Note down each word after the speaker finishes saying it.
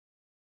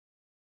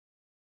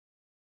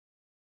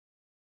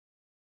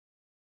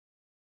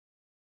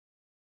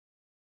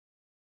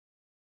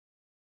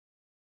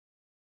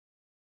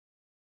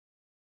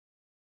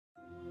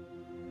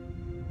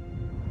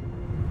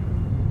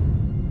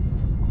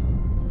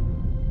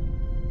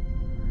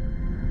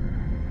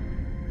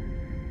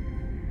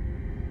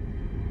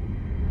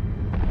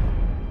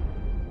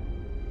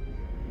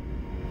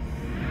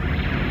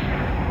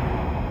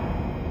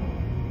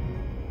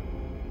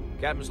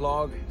Captain's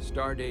log,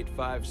 stardate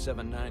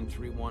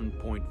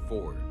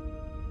 57931.4.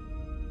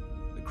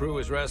 The crew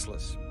is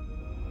restless.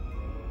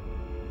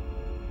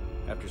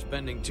 After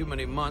spending too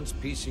many months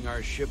piecing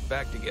our ship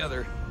back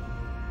together,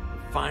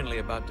 we're finally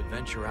about to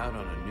venture out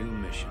on a new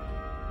mission.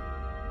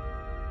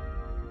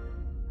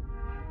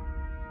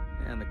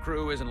 And the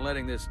crew isn't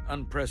letting this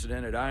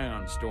unprecedented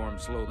ion storm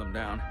slow them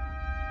down.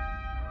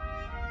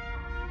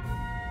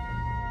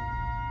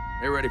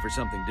 They're ready for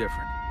something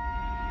different.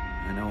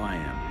 I know I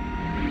am.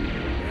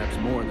 Perhaps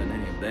more than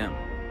any of them.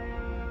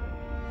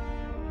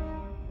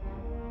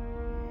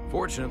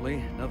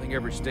 Fortunately, nothing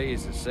ever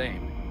stays the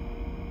same.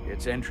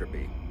 It's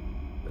entropy,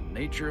 the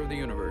nature of the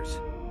universe.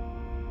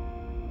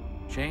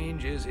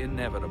 Change is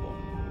inevitable.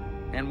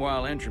 And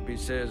while entropy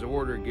says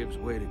order gives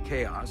way to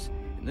chaos,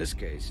 in this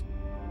case,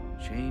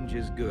 change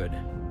is good.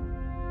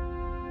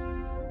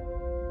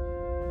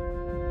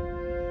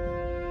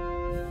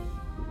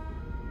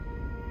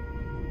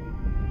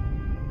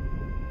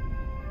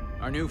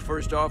 Our new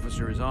first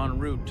officer is en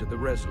route to the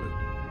Resolute.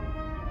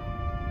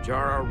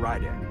 Jara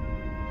Rydek.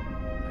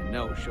 I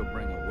know she'll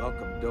bring a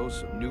welcome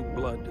dose of new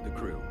blood to the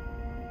crew.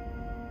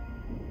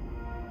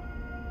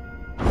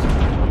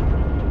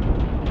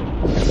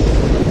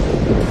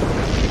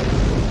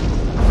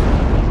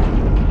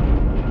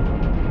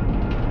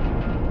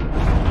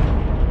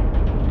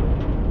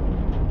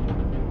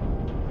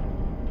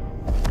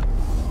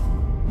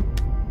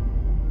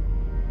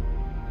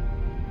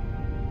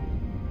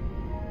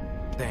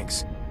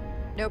 Thanks.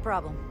 No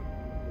problem.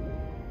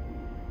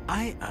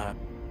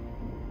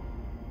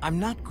 I'm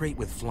not great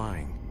with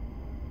flying.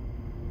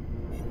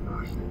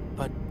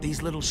 But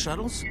these little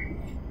shuttles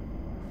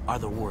are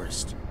the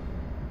worst.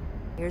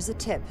 Here's a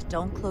tip,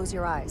 don't close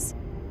your eyes.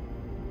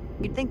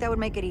 You'd think that would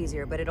make it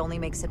easier, but it only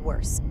makes it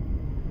worse.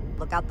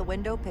 Look out the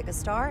window, pick a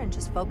star, and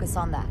just focus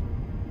on that.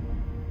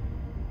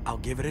 I'll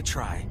give it a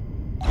try.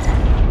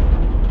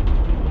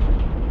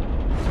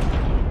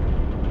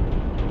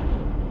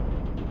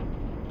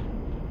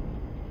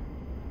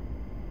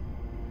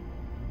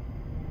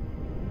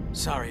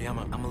 Sorry, I'm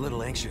a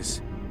little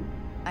anxious.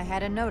 I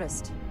hadn't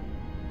noticed.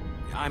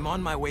 I'm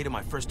on my way to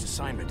my first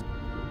assignment.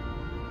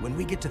 When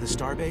we get to the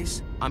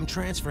starbase, I'm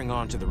transferring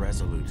on to the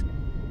Resolute.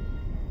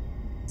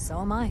 So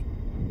am I.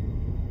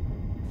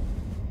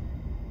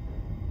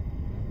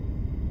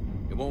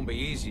 It won't be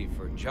easy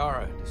for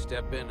Jara to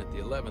step in at the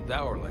 11th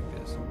hour like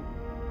this.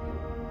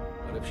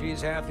 But if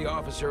she's half the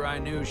officer I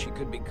knew she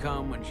could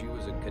become when she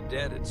was a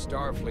cadet at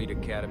Starfleet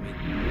Academy,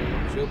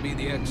 she'll be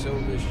the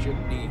XO this ship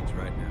needs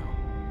right now.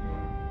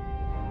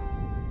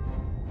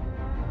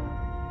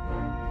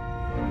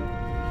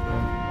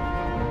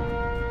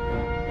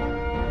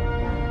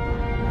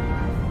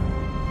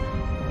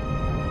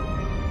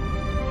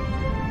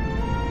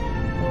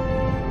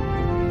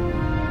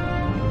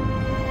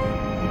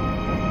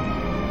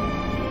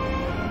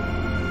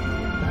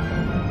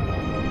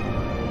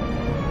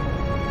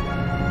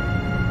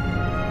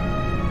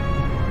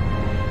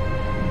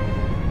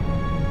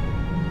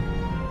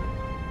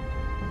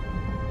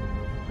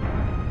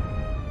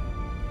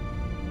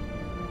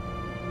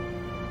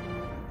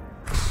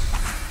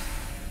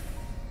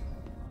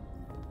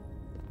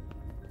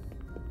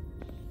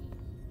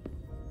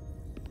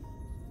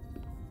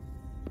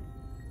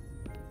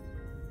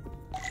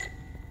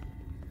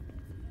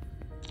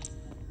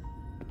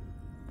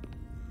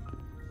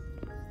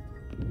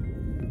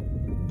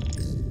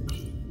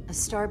 A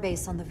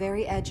starbase on the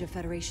very edge of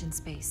Federation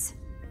space.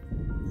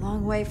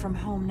 Long way from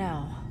home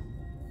now.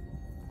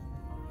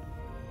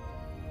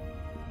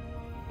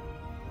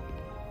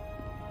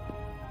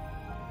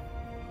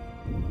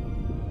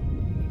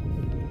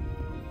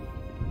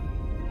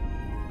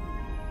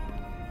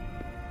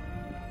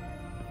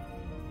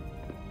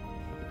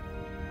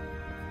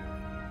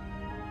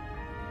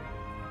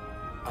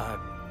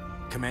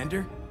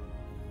 Commander?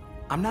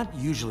 I'm not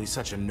usually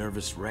such a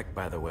nervous wreck,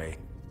 by the way.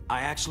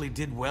 I actually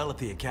did well at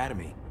the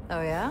Academy.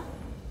 Oh yeah?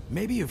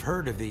 Maybe you've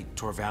heard of the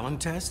Torvalin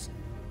test?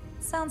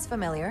 Sounds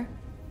familiar.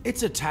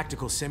 It's a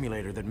tactical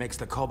simulator that makes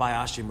the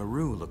Kobayashi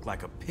Maru look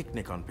like a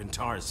picnic on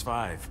Pintaris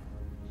 5.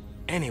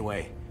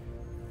 Anyway,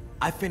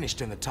 I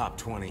finished in the top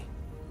 20.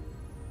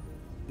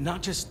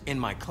 Not just in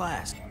my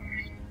class.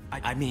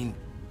 I mean,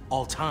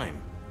 all time.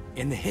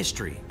 In the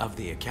history of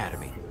the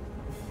Academy.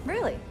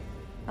 Really?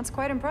 That's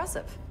quite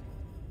impressive.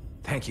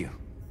 Thank you.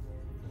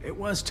 It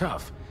was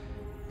tough.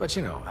 But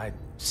you know, I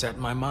set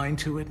my mind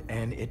to it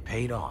and it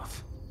paid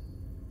off.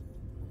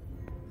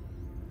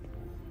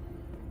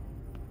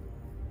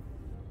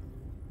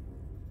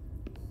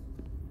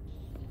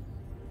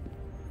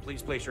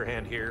 Please place your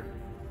hand here.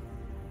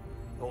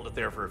 Hold it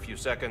there for a few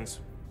seconds.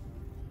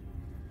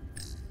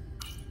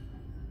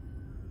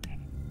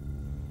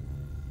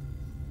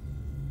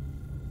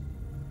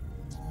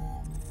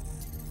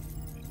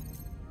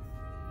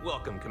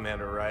 Welcome,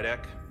 Commander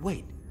Rydek.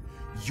 Wait,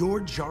 you're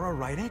Jara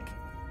Rydek?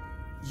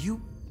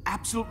 You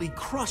absolutely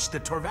crushed the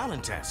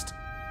Torvalin test.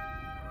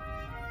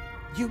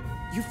 You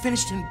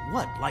finished in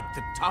what, like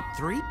the top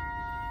 3?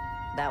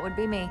 That would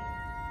be me.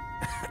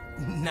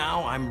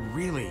 Now I'm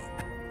really...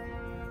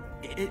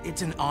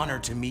 It's an honor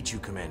to meet you,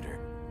 Commander.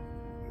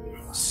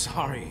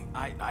 Sorry,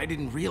 I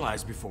didn't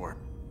realize before.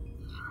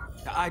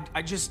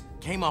 I just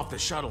came off the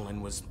shuttle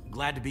and was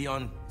glad to be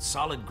on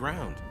solid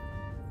ground.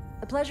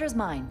 The pleasure is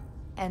mine,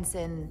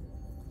 Ensign.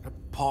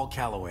 Paul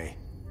Calloway.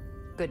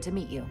 Good to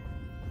meet you.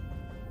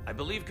 I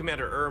believe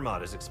Commander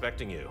Ermot is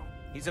expecting you.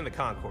 He's in the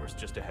concourse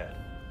just ahead.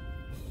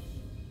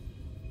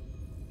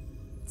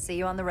 See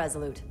you on the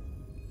Resolute.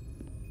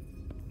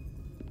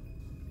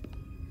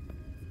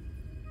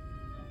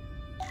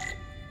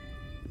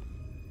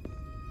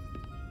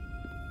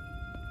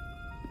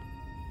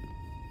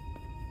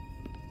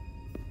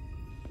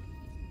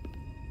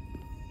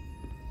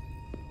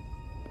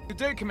 Good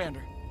day,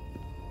 Commander.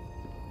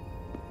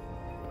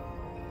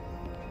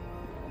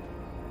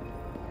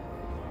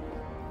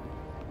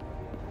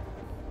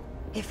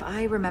 If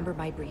I remember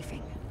my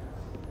briefing,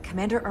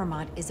 Commander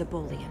Ermot is a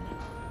Bolian,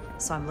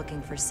 so I'm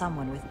looking for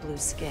someone with blue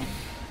skin.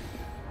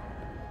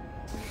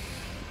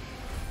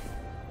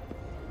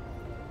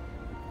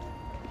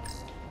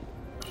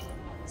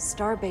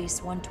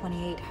 Starbase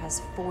 128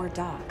 has 4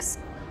 docks.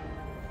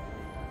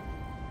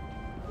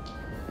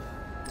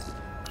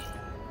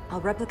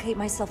 I'll replicate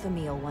myself a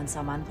meal once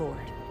I'm on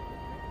board.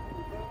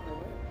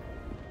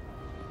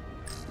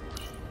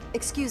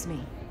 Excuse me,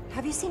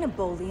 have you seen a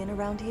Bolian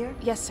around here?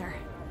 Yes, sir.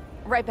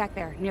 Right back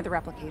there, near the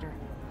replicator.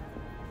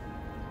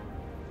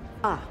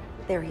 Ah,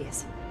 there he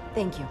is.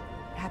 Thank you.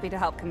 Happy to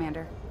help,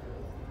 Commander.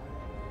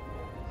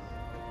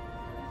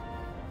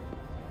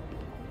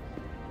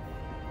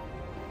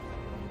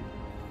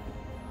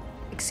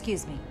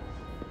 Excuse me.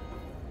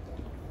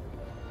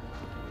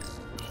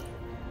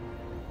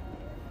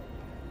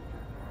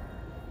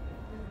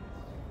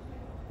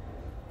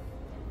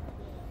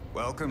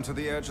 Welcome to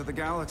the edge of the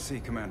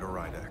galaxy, Commander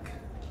Rydek.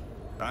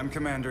 I'm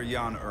Commander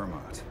Jan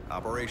Ermot,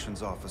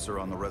 Operations Officer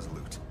on the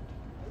Resolute.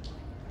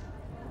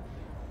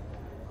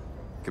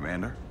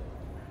 Commander?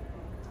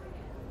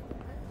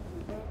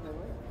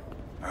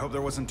 I hope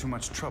there wasn't too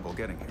much trouble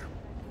getting here.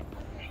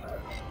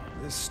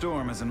 This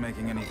storm isn't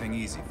making anything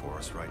easy for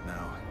us right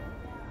now.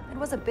 It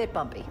was a bit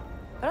bumpy,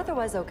 but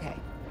otherwise okay.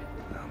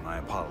 My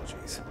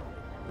apologies.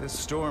 This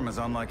storm is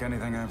unlike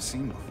anything I've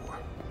seen before.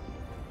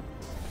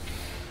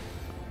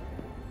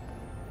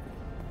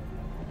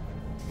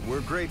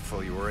 We're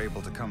grateful you were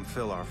able to come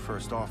fill our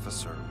first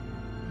officer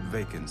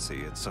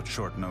vacancy at such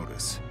short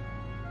notice.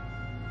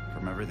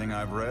 From everything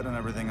I've read and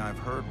everything I've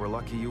heard, we're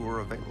lucky you were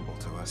available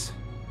to us.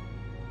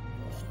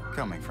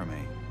 Coming from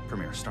a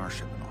premier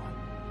starship and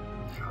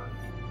all.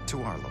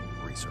 To our little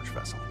research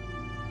vessel.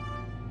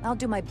 I'll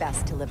do my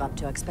best to live up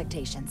to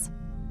expectations.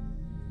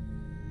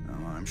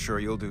 Oh, I'm sure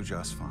you'll do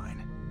just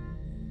fine.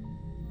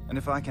 And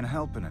if I can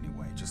help in any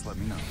way, just let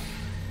me know.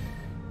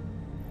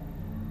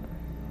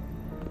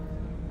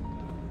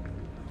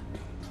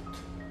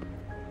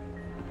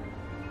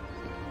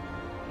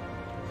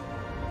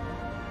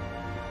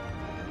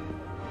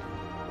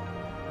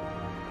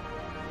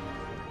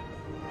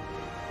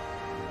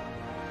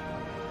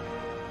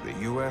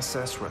 The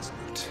USS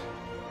Resolute.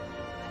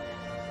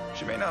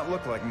 She may not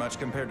look like much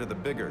compared to the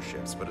bigger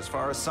ships, but as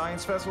far as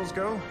science vessels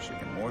go, she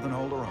can more than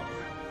hold her own.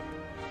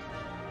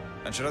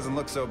 And she doesn't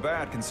look so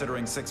bad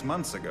considering 6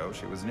 months ago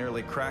she was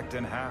nearly cracked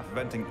in half,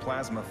 venting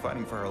plasma,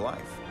 fighting for her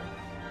life.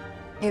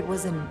 It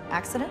was an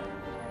accident?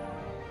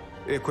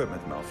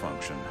 Equipment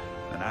malfunction.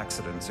 An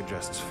accident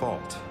suggests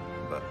fault,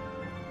 but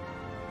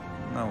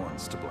no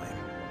one's to blame.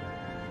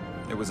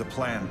 It was a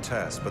planned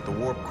test, but the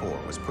warp core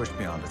was pushed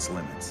beyond its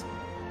limits.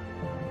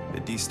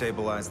 It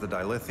destabilized the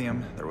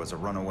dilithium, there was a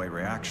runaway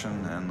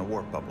reaction, and the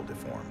warp bubble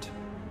deformed.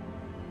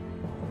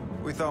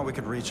 We thought we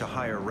could reach a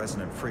higher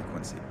resonant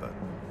frequency, but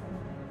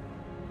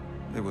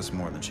it was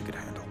more than she could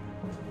handle.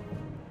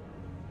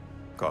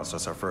 Cost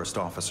us our first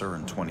officer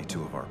and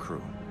 22 of our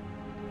crew.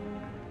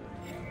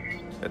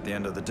 At the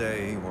end of the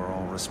day, we're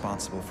all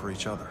responsible for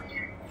each other.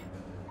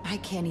 I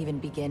can't even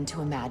begin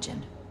to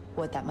imagine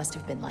what that must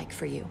have been like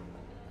for you.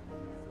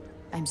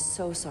 I'm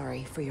so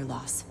sorry for your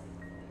loss.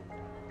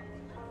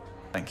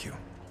 Thank you.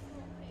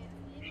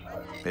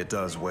 It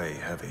does weigh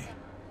heavy.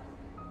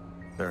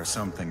 There are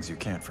some things you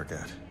can't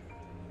forget.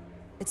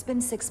 It's been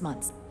 6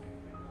 months.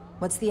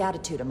 What's the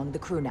attitude among the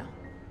crew now?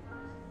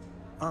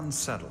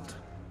 Unsettled.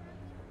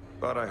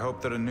 But I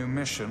hope that a new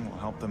mission will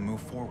help them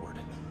move forward.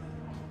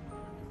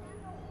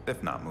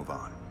 If not, move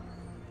on.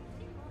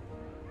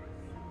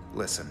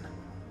 Listen.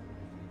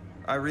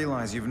 I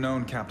realize you've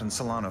known Captain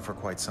Solano for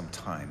quite some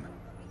time.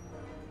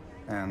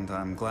 And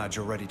I'm glad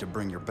you're ready to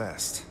bring your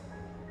best.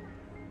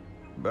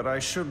 But I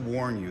should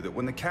warn you that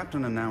when the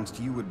captain announced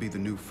you would be the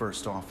new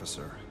first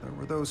officer, there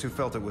were those who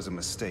felt it was a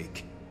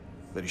mistake,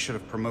 that he should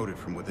have promoted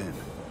from within.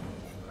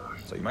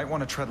 So you might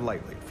want to tread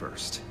lightly at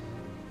first.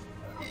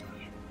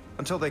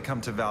 Until they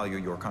come to value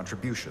your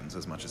contributions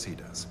as much as he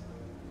does.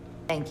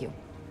 Thank you.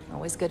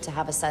 Always good to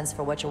have a sense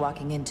for what you're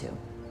walking into.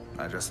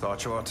 I just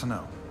thought you ought to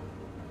know.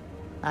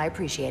 I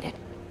appreciate it.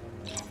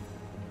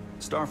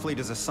 Starfleet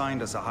has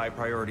assigned us a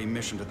high-priority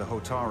mission to the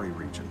Hotari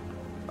region.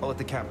 I'll let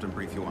the captain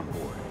brief you on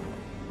board.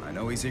 I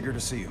know he's eager to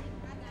see you.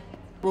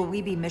 Will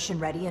we be mission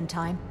ready in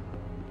time?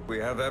 We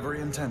have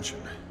every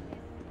intention.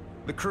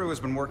 The crew has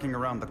been working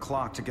around the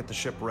clock to get the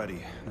ship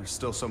ready. There's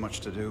still so much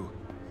to do.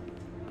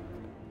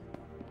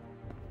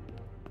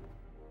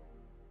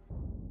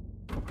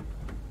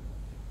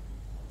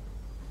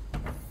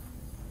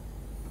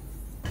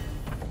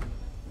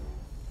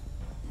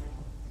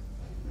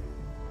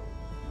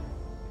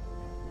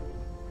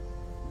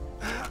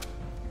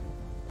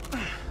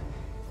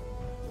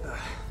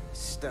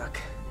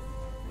 Stuck.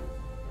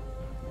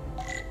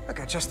 I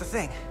got just the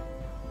thing.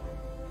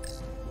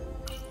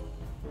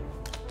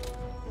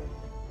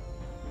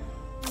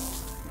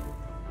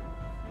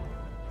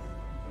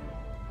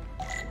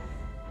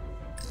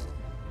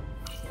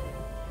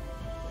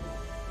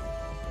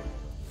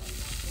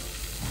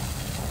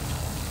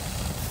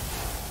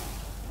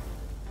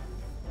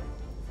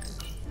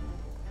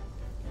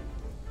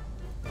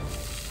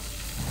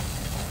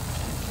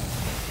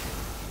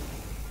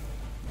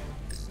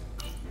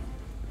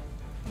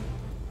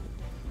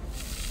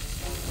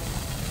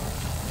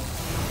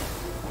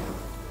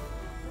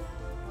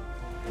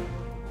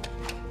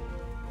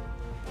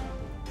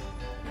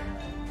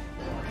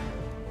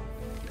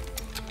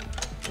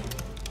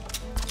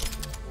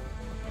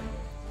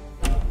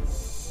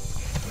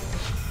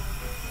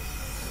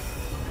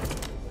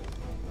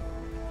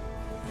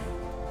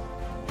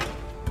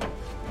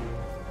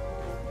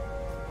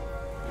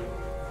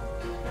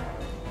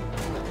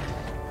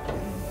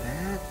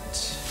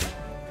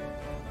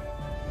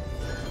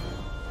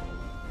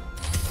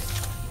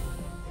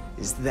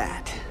 Is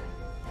that.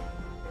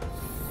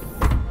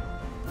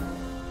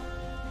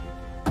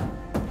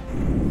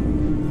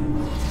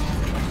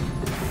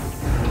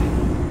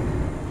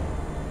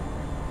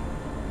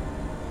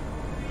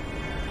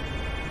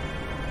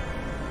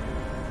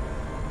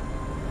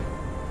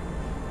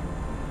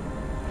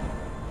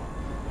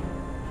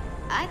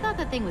 I thought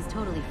the thing was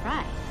totally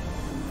fried.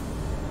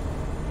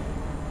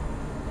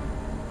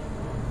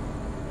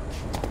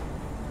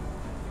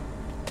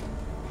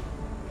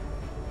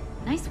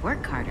 Nice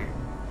work, Carter.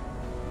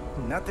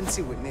 Nothing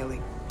to it, Millie.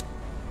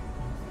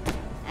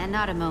 And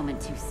not a moment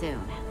too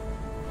soon.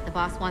 The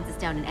boss wants us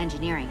down in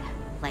engineering.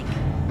 Like,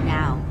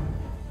 now.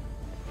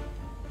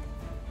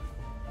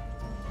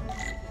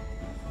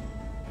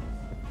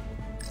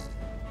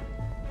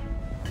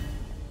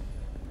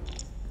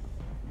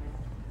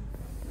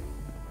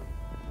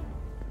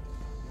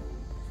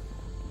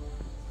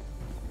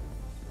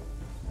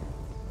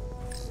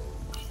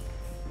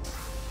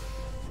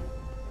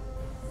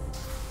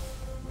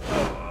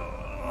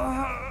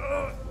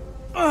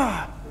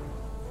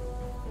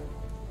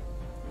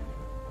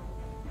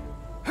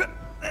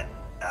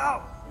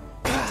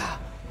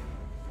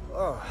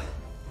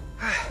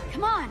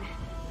 Come on!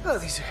 Oh,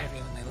 these are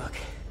heavier than they look.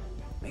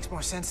 Makes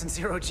more sense than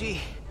zero-G.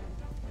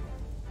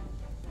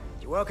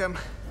 You're welcome.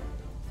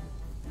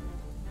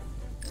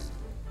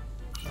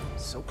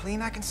 So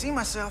clean I can see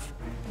myself.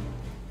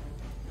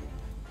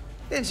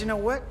 And you know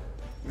what?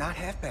 Not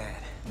half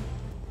bad.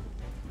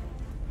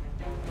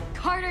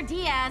 Carter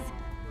Diaz!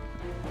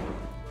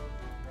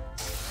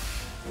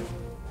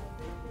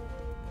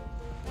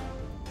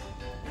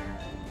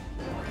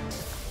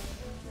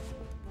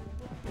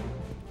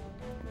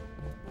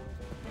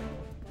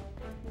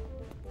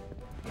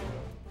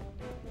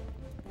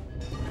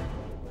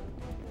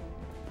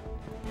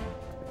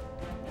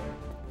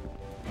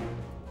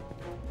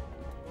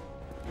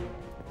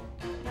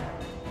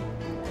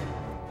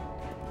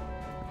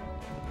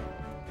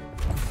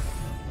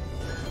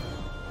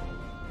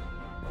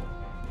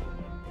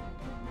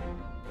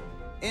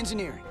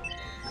 Engineering.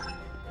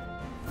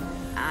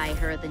 I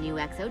heard the new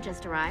XO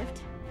just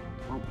arrived.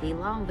 Won't be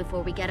long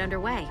before we get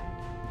underway.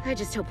 I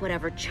just hope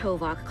whatever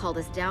Chovak called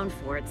us down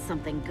for, it's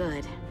something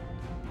good.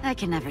 I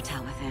can never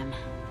tell with him.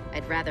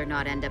 I'd rather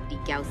not end up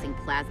degaussing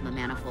plasma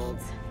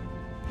manifolds.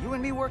 You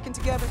and me working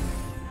together,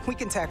 we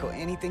can tackle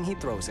anything he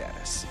throws at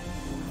us.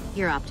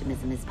 Your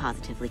optimism is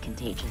positively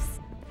contagious.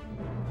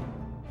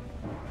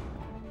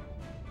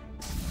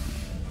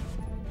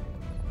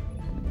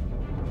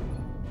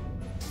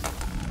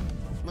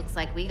 Looks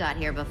like we got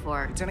here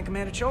before. Lieutenant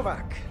Commander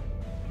Chovak.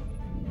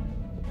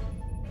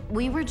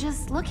 We were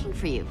just looking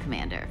for you,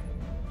 Commander.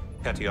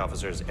 Petty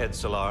Officers Ed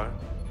Solar,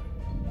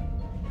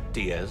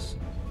 Diaz.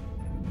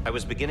 I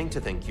was beginning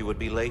to think you would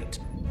be late.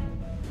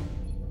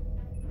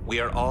 We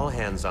are all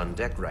hands on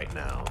deck right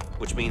now,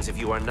 which means if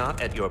you are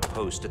not at your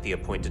post at the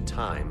appointed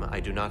time, I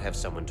do not have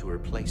someone to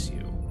replace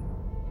you.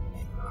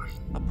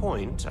 A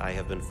point I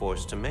have been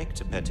forced to make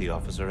to Petty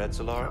Officer Ed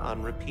Solar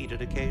on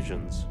repeated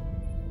occasions.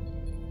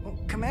 Well,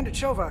 Commander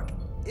Chovak,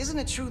 isn't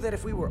it true that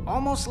if we were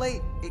almost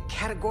late, it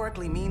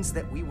categorically means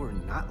that we were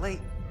not late?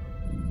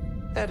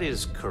 That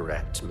is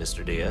correct,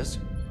 Mr. Diaz.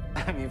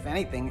 I mean, if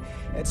anything,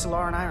 Ed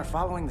Solar and I are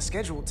following the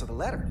schedule to the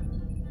letter.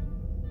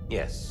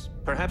 Yes,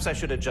 perhaps I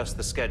should adjust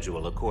the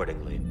schedule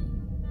accordingly.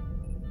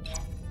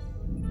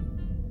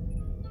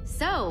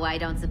 So, I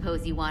don't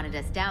suppose you wanted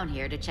us down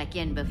here to check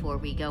in before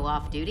we go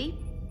off duty?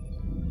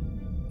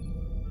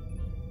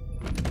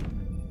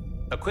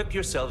 Equip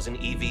yourselves in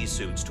EV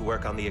suits to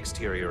work on the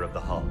exterior of the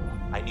hull.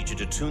 I need you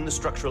to tune the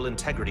structural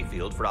integrity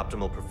field for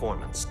optimal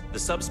performance. The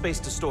subspace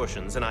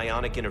distortions and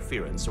ionic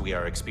interference we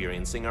are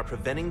experiencing are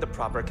preventing the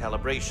proper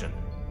calibration.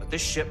 But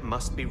this ship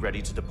must be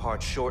ready to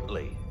depart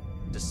shortly,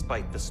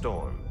 despite the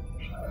storm.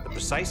 The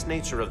precise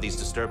nature of these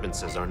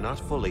disturbances are not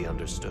fully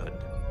understood.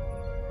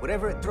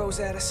 Whatever it throws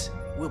at us,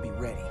 we'll be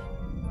ready.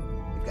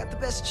 We've got the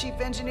best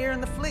chief engineer in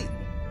the fleet.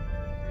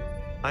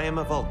 I am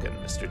a Vulcan,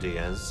 Mr.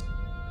 Diaz.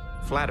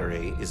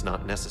 Flattery is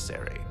not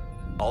necessary.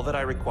 All that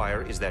I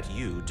require is that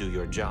you do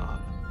your job.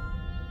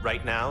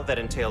 Right now, that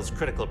entails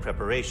critical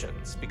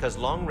preparations, because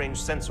long-range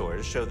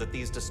sensors show that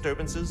these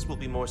disturbances will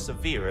be more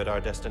severe at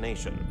our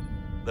destination,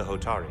 the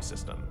Hotari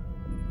system.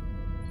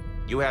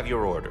 You have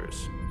your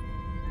orders.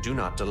 Do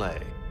not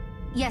delay.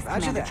 Yes,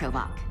 Roger Commander that.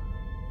 Chovak.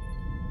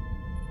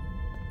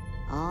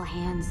 All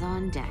hands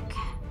on deck.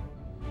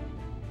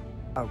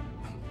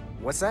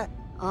 What's that?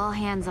 All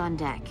hands on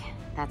deck.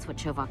 That's what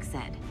Chovak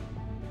said.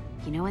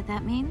 You know what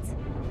that means?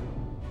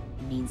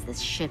 It means this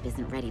ship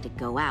isn't ready to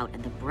go out,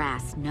 and the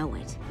brass know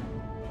it.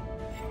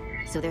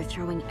 So they're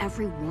throwing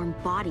every warm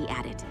body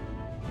at it.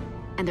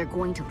 And they're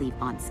going to leave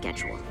on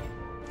schedule.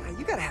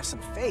 You gotta have some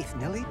faith,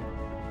 Nilly.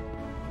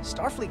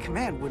 Starfleet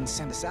Command wouldn't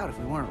send us out if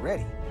we weren't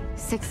ready.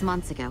 6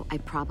 months ago, I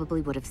probably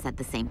would have said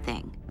the same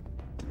thing.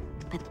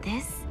 But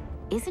this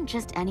isn't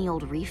just any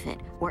old refit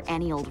or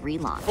any old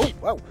relaunch.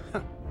 Oh,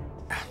 whoa.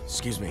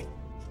 Excuse me.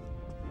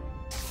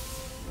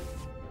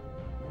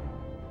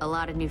 A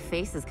lot of new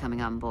faces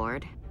coming on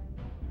board.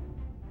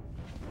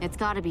 It's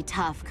gotta be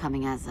tough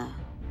coming as a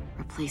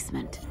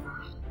replacement.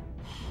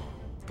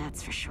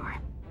 That's for sure.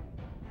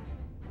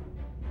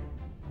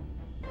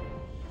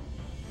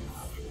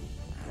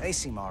 They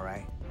seem all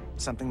right.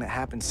 Something that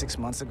happened 6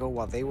 months ago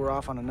while they were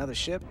off on another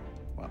ship?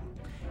 Well,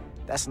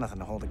 that's nothing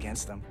to hold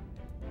against them.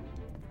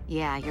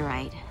 Yeah, you're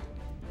right.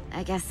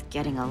 I guess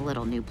getting a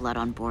little new blood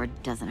on board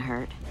doesn't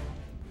hurt.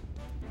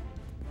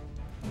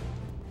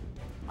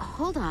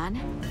 Hold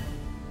on.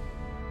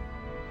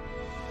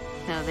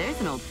 Now there's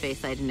an old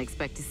face I didn't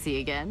expect to see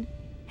again.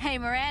 Hey,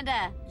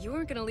 Miranda! You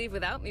weren't gonna leave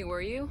without me,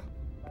 were you?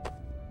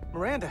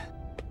 Miranda,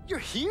 you're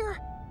here?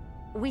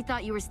 We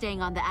thought you were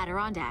staying on the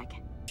Adirondack.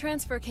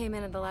 Transfer came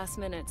in at the last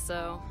minute,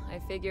 so I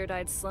figured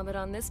I'd slum it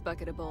on this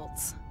bucket of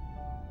bolts.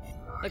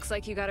 Looks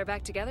like you got her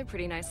back together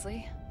pretty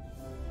nicely.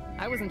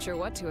 I wasn't sure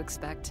what to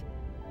expect.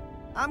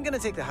 I'm gonna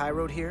take the high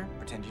road here,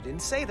 pretend you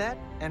didn't say that,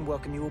 and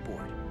welcome you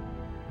aboard.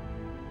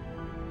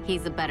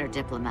 He's a better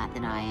diplomat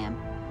than I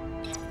am.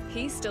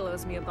 He still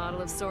owes me a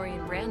bottle of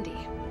Saurian brandy.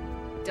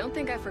 Don't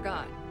think I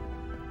forgot.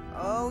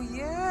 Oh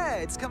yeah,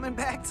 it's coming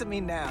back to me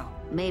now.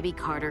 Maybe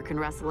Carter can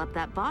rustle up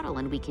that bottle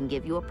and we can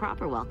give you a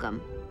proper welcome.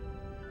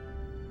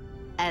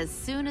 As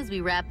soon as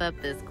we wrap up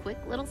this quick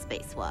little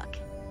spacewalk.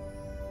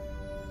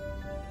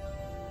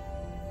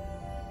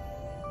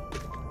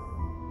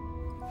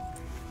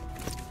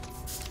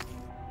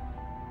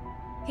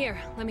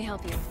 Here, let me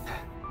help you.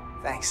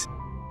 Thanks.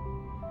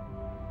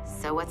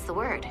 So what's the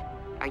word?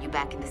 Are you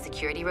back in the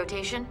security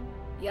rotation?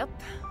 Yep.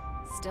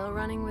 Still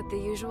running with the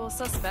usual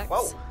suspects.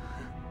 Whoa!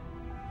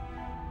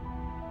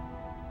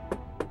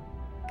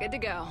 Good to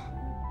go.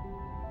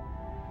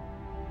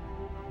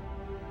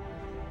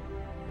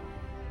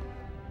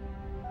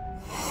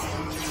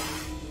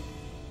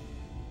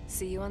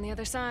 See you on the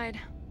other side.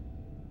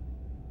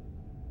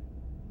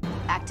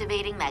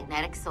 Activating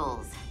magnetic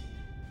souls.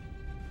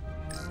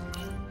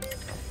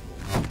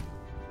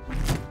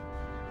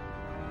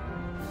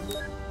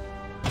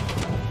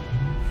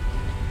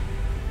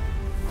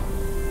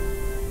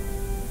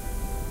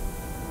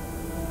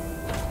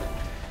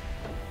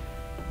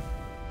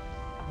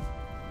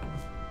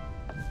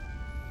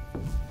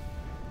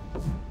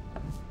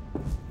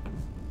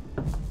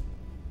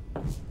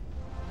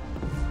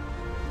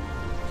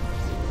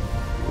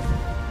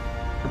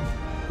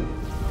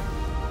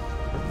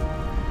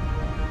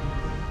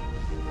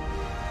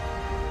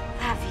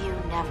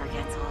 Never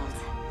gets old.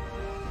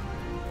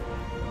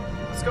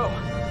 Let's go.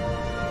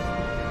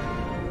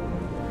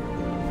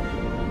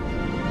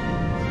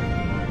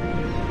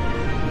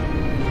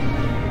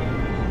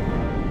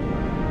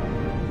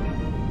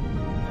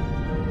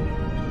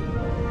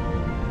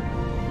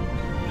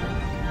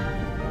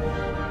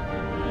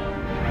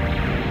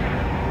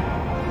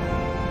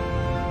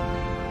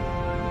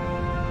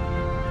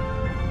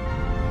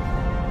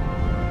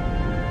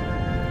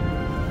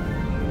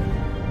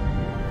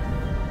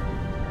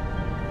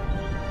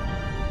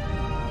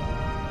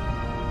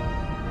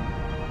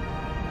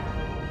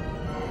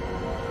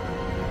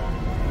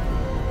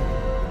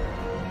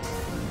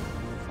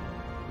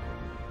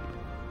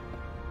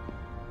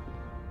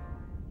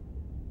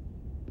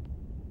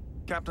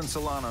 Captain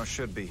Solano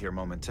should be here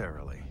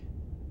momentarily.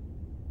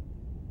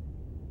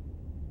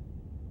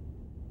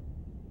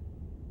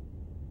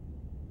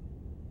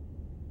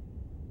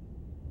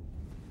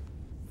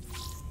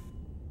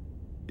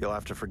 You'll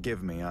have to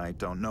forgive me, I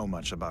don't know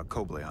much about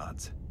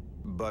Kobleods.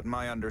 But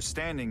my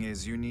understanding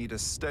is you need a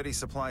steady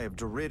supply of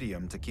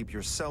duridium to keep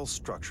your cell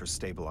structure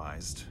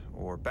stabilized,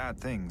 or bad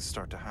things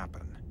start to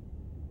happen.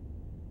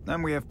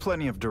 And we have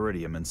plenty of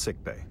duridium in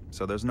sickbay,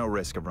 so there's no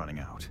risk of running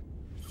out.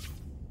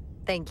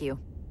 Thank you.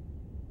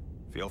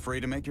 Feel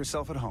free to make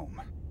yourself at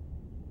home.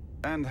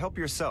 And help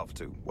yourself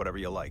to whatever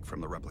you like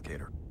from the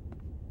replicator.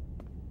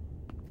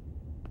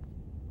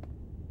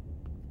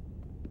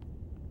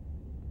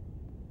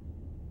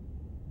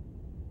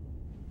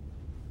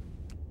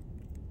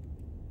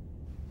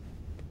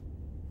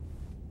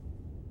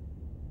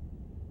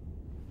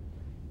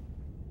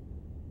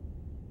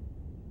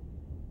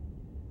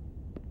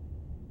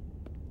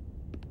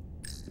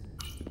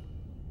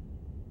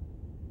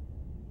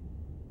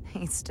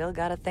 He's still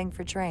got a thing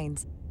for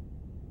trains.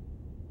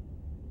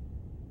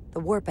 The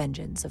warp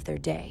engines of their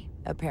day,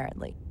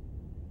 apparently.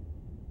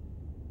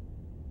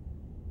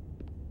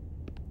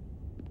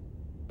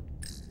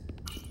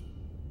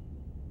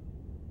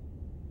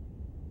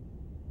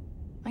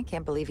 I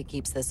can't believe he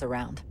keeps this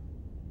around.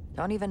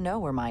 Don't even know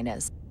where mine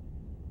is.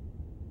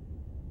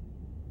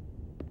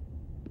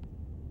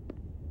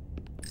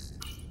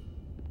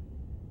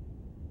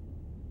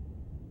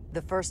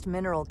 The first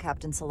mineral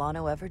Captain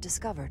Solano ever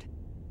discovered.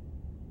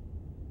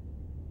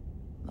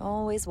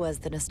 Always was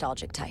the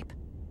nostalgic type.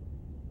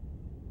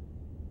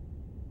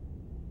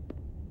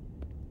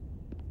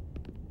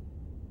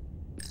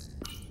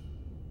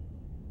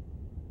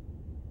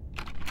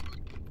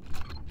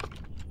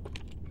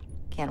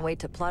 Can't wait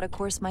to plot a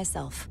course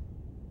myself.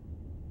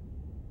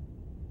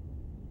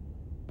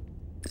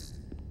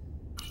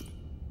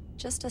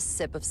 Just a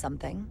sip of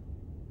something.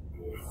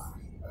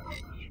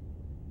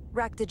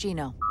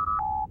 Ractigino.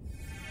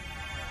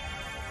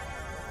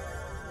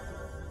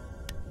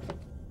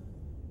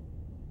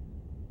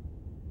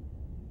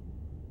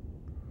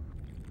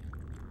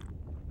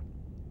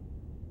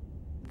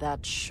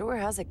 That sure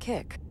has a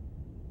kick.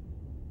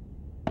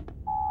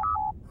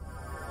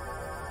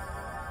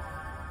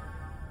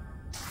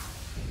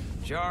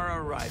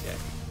 Jara Rydek.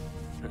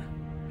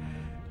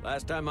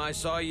 Last time I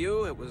saw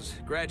you, it was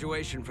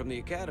graduation from the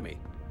Academy.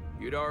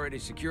 You'd already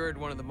secured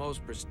one of the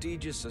most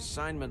prestigious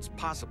assignments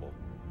possible.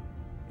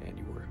 And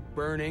you were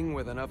burning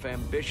with enough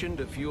ambition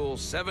to fuel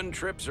 7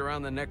 trips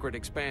around the Necrid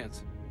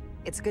Expanse.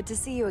 It's good to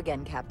see you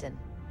again, Captain.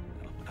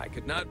 I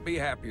could not be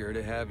happier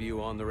to have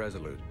you on the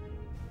Resolute.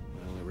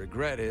 My only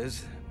regret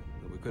is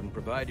that we couldn't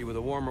provide you with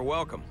a warmer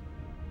welcome.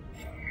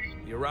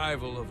 The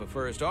arrival of a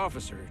first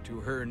officer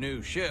to her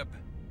new ship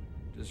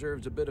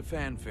deserves a bit of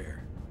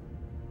fanfare.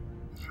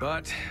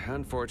 But,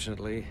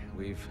 unfortunately,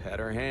 we've had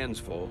our hands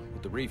full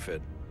with the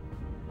refit.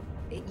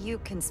 You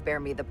can spare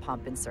me the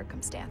pomp and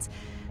circumstance.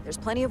 There's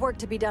plenty of work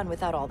to be done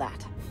without all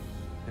that.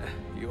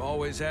 You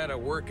always had a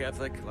work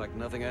ethic like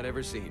nothing I'd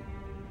ever seen.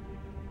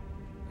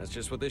 That's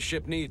just what this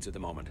ship needs at the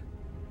moment.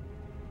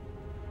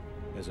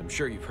 As I'm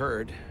sure you've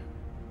heard,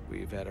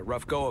 we've had a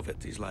rough go of it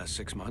these last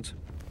 6 months.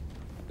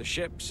 The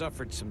ship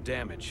suffered some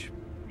damage,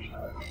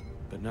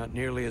 but not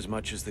nearly as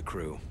much as the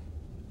crew.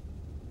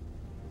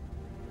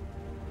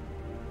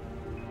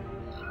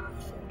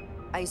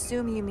 I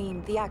assume you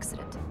mean the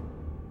accident.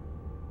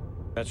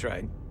 That's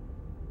right.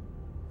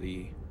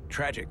 The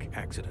tragic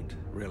accident,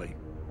 really.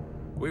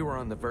 We were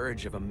on the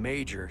verge of a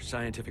major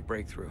scientific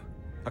breakthrough.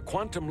 A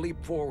quantum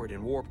leap forward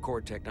in warp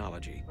core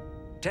technology.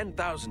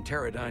 10,000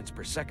 teradynes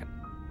per second.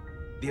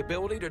 The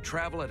ability to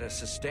travel at a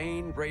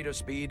sustained rate of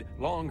speed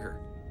longer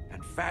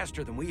and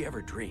faster than we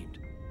ever dreamed.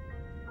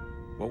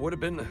 What would have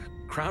been the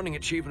crowning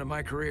achievement of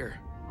my career.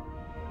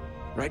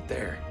 Right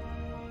there.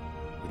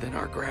 Within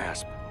our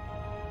grasp.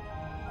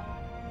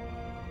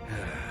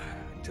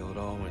 Until it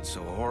all went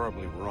so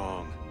horribly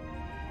wrong.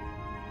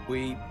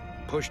 We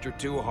pushed her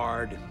too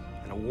hard,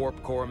 and a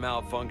warp core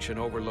malfunction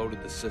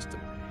overloaded the system,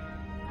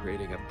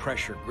 creating a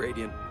pressure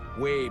gradient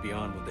way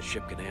beyond what the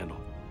ship could handle.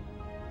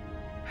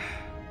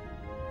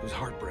 It was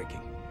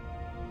heartbreaking.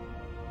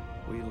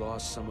 We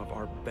lost some of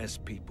our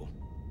best people.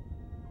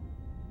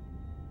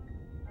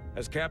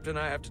 As captain,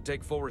 I have to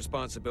take full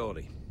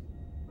responsibility.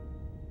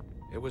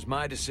 It was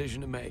my decision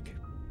to make,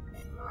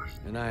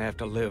 and I have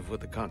to live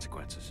with the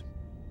consequences.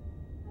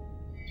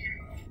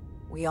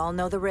 We all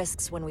know the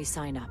risks when we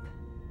sign up.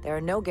 There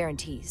are no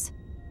guarantees.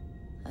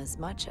 As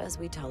much as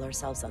we tell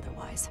ourselves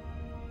otherwise.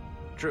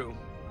 True.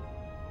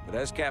 But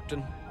as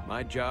captain,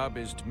 my job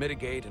is to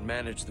mitigate and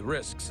manage the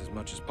risks as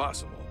much as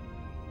possible.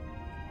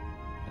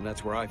 And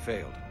that's where I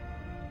failed.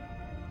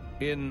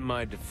 In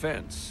my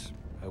defense,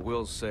 I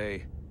will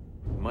say,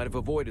 I might have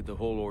avoided the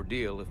whole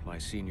ordeal if my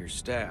senior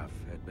staff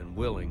had been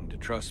willing to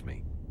trust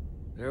me.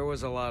 There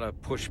was a lot of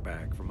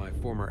pushback from my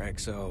former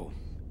XO.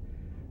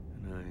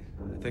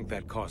 I think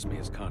that cost me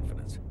his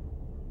confidence.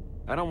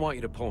 I don't want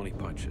you to pull any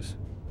punches.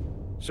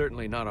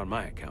 Certainly not on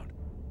my account.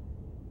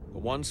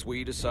 But once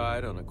we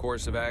decide on a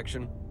course of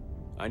action,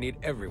 I need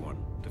everyone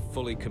to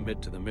fully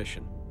commit to the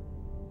mission.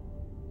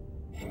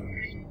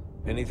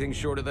 Anything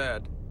short of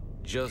that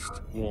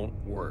just won't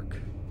work.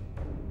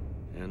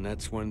 And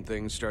that's when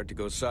things start to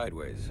go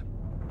sideways.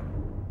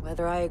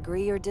 Whether I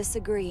agree or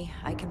disagree,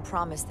 I can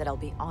promise that I'll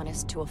be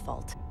honest to a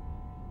fault.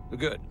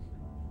 Good.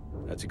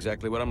 That's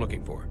exactly what I'm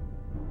looking for.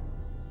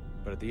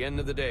 But at the end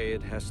of the day,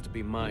 it has to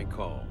be my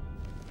call.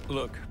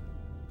 Look,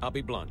 I'll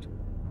be blunt.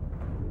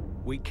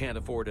 We can't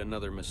afford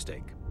another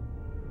mistake.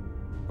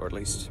 Or at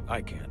least,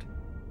 I can't.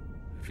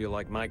 I feel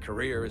like my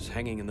career is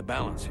hanging in the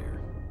balance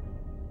here.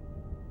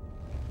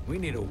 We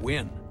need a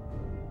win.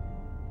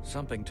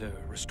 Something to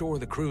restore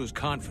the crew's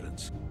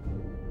confidence.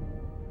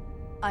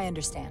 I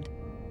understand.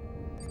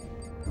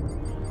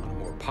 On a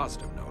more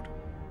positive note,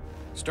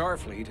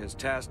 Starfleet has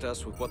tasked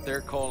us with what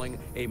they're calling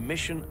a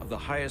mission of the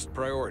highest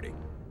priority.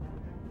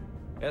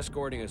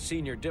 Escorting a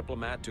senior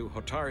diplomat to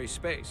Hotari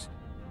space.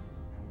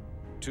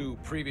 Two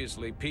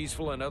previously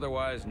peaceful and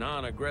otherwise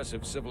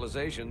non-aggressive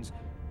civilizations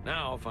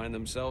now find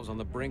themselves on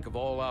the brink of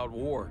all-out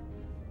war.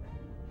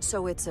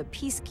 So it's a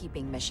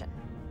peacekeeping mission.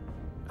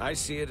 I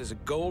see it as a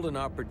golden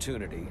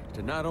opportunity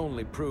to not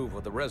only prove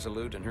what the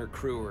Resolute and her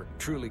crew are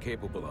truly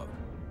capable of,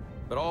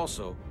 but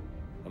also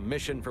a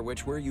mission for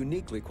which we're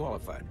uniquely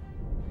qualified.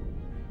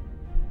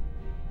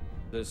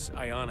 This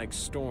ionic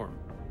storm.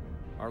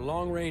 Our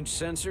long-range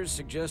sensors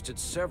suggest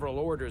it's several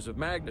orders of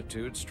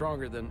magnitude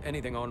stronger than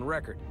anything on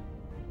record.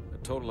 A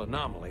total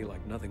anomaly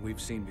like nothing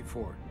we've seen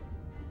before.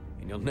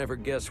 And you'll never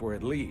guess where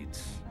it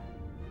leads.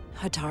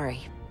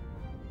 Hotari.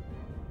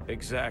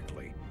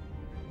 Exactly.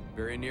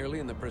 Very nearly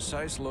in the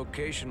precise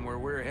location where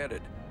we're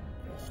headed.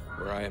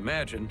 Where I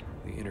imagine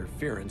the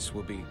interference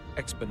will be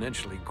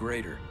exponentially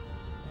greater.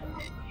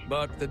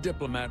 But the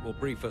diplomat will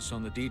brief us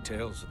on the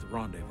details of the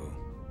rendezvous.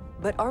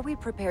 But are we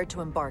prepared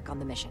to embark on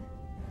the mission?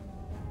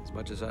 As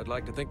much as I'd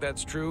like to think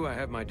that's true, I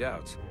have my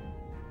doubts.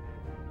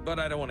 But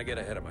I don't want to get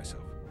ahead of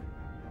myself.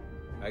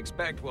 I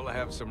expect we'll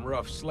have some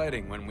rough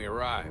sledding when we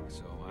arrive,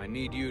 so I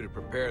need you to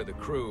prepare the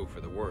crew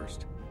for the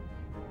worst.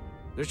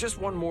 There's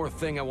just one more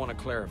thing I want to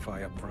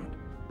clarify up front.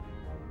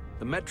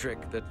 The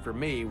metric that, for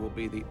me, will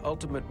be the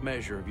ultimate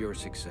measure of your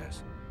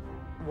success.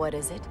 What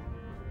is it?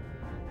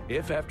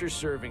 If after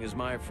serving as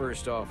my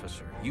first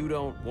officer, you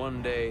don't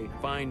one day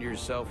find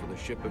yourself with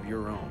a ship of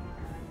your own,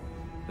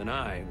 then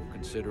I will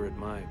consider it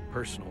my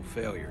personal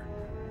failure.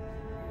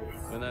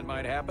 When that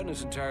might happen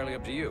is entirely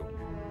up to you.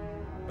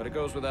 But it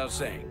goes without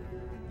saying,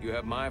 you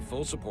have my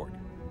full support.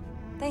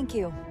 Thank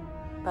you.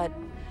 But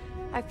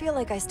I feel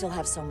like I still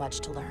have so much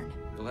to learn.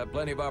 You'll have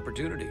plenty of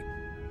opportunity.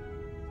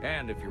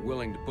 And if you're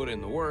willing to put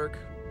in the work,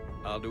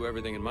 I'll do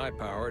everything in my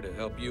power to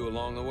help you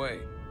along the way.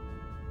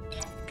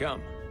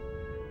 Come,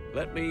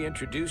 let me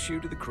introduce you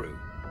to the crew.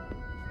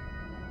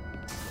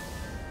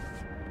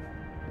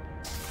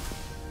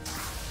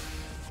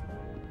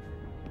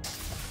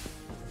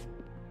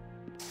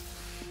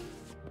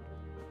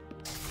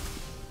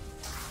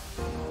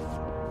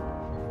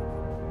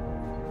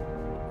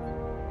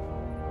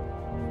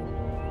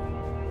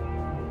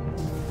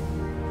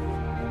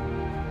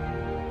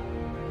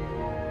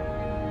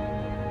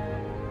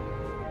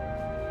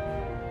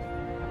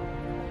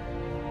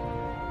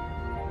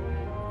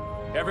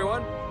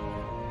 Everyone,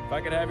 if I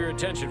could have your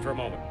attention for a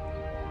moment.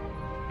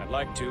 I'd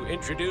like to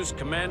introduce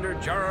Commander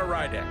Jara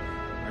Rydek,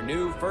 our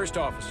new first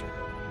officer.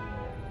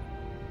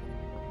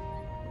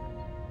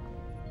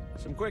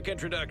 Some quick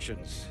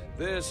introductions.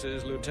 This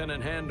is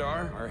Lieutenant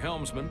Handar, our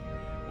helmsman,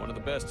 one of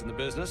the best in the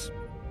business.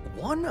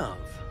 One of?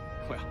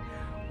 Well,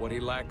 what he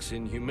lacks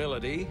in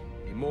humility,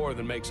 he more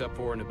than makes up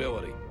for in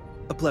ability.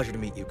 A pleasure to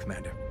meet you,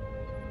 Commander.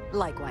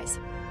 Likewise.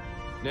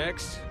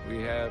 Next,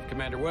 we have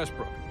Commander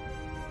Westbrook,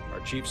 our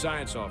Chief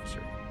Science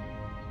Officer.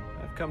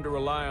 I've come to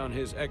rely on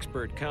his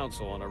expert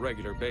counsel on a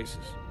regular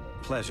basis.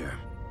 Pleasure.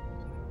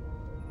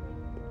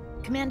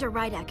 Commander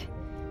Rydek,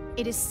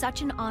 it is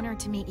such an honor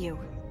to meet you.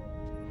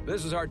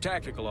 This is our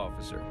Tactical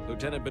Officer,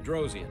 Lieutenant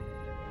Bedrosian,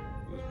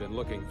 who's been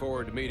looking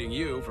forward to meeting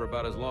you for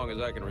about as long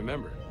as I can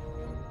remember.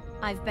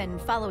 I've been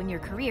following your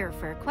career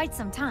for quite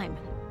some time.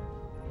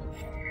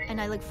 And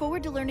I look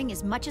forward to learning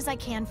as much as I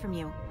can from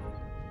you.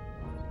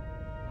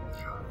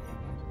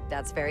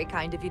 That's very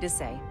kind of you to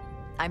say.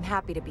 I'm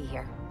happy to be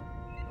here.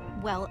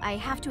 Well, I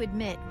have to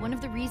admit, one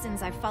of the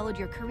reasons I've followed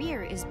your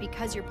career is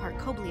because you're part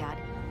Kobliad,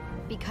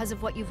 because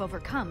of what you've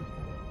overcome.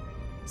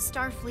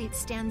 Starfleet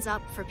stands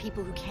up for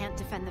people who can't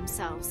defend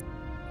themselves,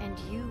 and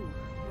you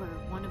were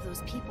one of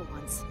those people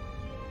once.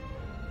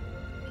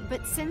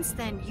 But since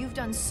then, you've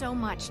done so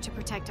much to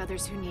protect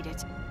others who need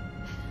it.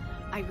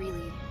 I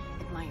really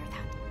admire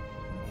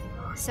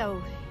that.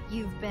 So,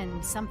 you've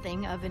been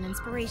something of an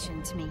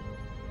inspiration to me.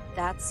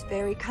 That's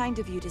very kind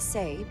of you to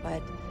say,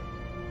 but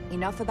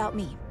enough about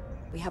me.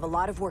 We have a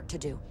lot of work to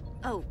do.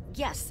 Oh,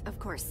 yes, of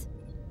course.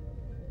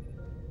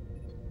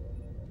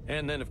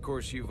 And then, of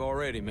course, you've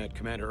already met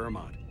Commander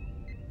Ermont.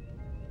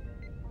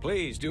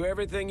 Please, do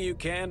everything you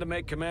can to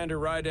make Commander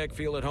Rydek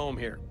feel at home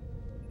here.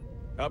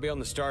 I'll be on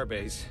the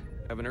starbase.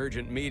 Have an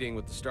urgent meeting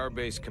with the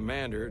starbase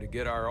commander to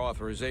get our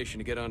authorization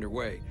to get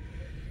underway.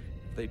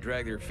 If they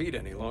drag their feet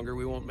any longer,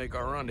 we won't make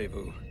our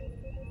rendezvous.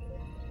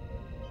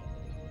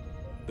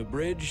 The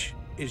bridge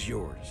is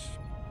yours.